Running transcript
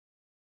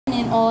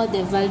find all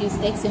the values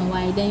x and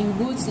y, then you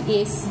go to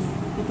AC.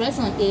 You press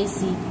on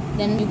AC,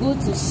 then you go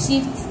to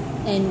shift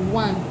and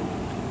 1,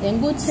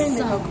 then go to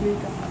sum.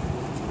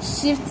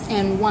 Shift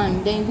and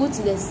 1, then you go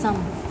to the sum.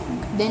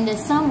 Then the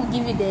sum will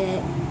give you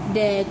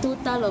the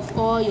total of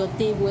all your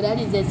table, that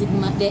is the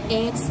sigma, the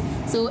x.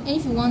 So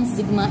if you want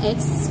sigma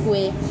x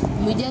square,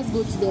 you just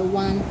go to the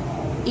 1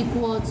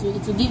 equal to,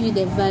 it will give you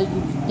the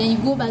value. Then you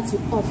go back to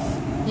off,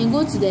 then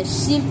go to the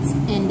shift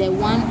and the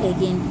 1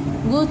 again,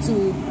 go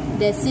to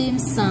the same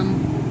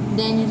sum,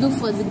 then you look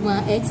for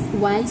sigma x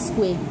y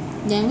square,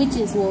 then which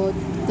is what,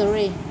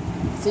 3.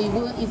 So you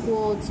go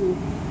equal to,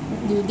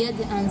 you get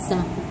the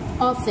answer.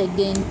 Off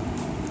again,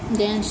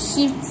 then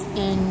shift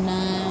and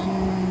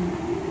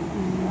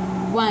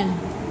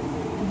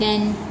 1,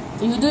 then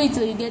you do it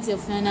till you get your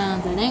final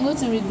answer. Then go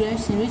to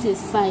regression, which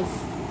is 5.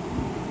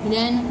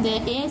 Then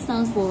the A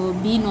stands for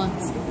B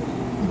naught.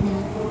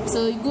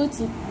 So you go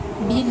to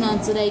B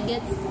naught so that you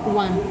get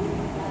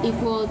 1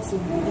 equal to,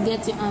 you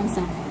get your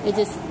answer. It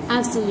is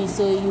absolute,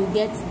 so you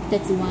get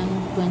 31.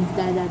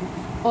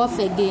 Off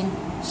again,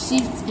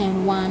 shift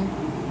and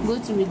 1, go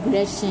to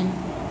regression,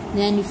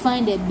 then you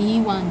find the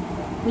B1,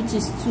 which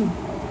is 2.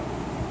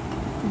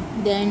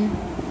 Then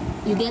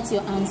you get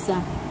your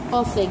answer.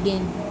 Off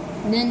again,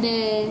 then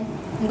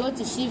go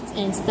to shift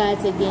and start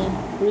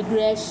again,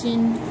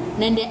 regression,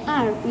 then the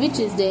R, which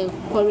is the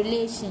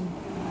correlation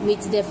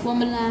with the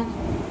formula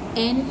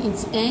n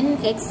into n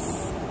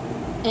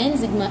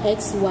sigma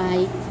x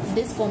y,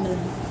 this formula,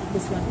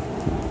 this one,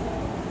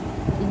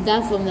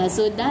 that formula.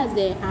 So that's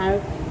the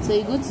R. So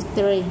you go to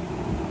 3,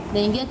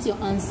 then you get your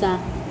answer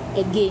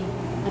again.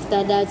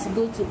 After that, you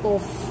go to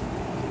off,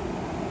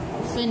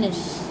 finish,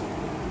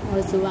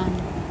 also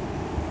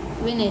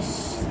 1,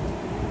 finish.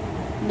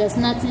 There's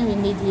nothing we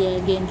need here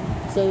again,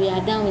 so we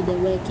are done with the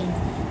working.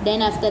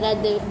 Then after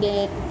that,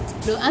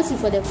 they'll ask you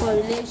for the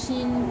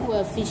correlation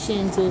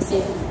coefficient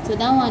also. So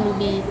that one will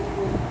be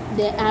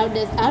the R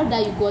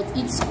that you got,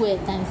 each square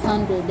times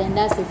 100. Then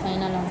that's the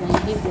final answer.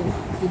 You give them,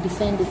 you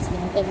defend it,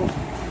 then ever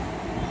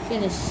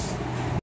finish.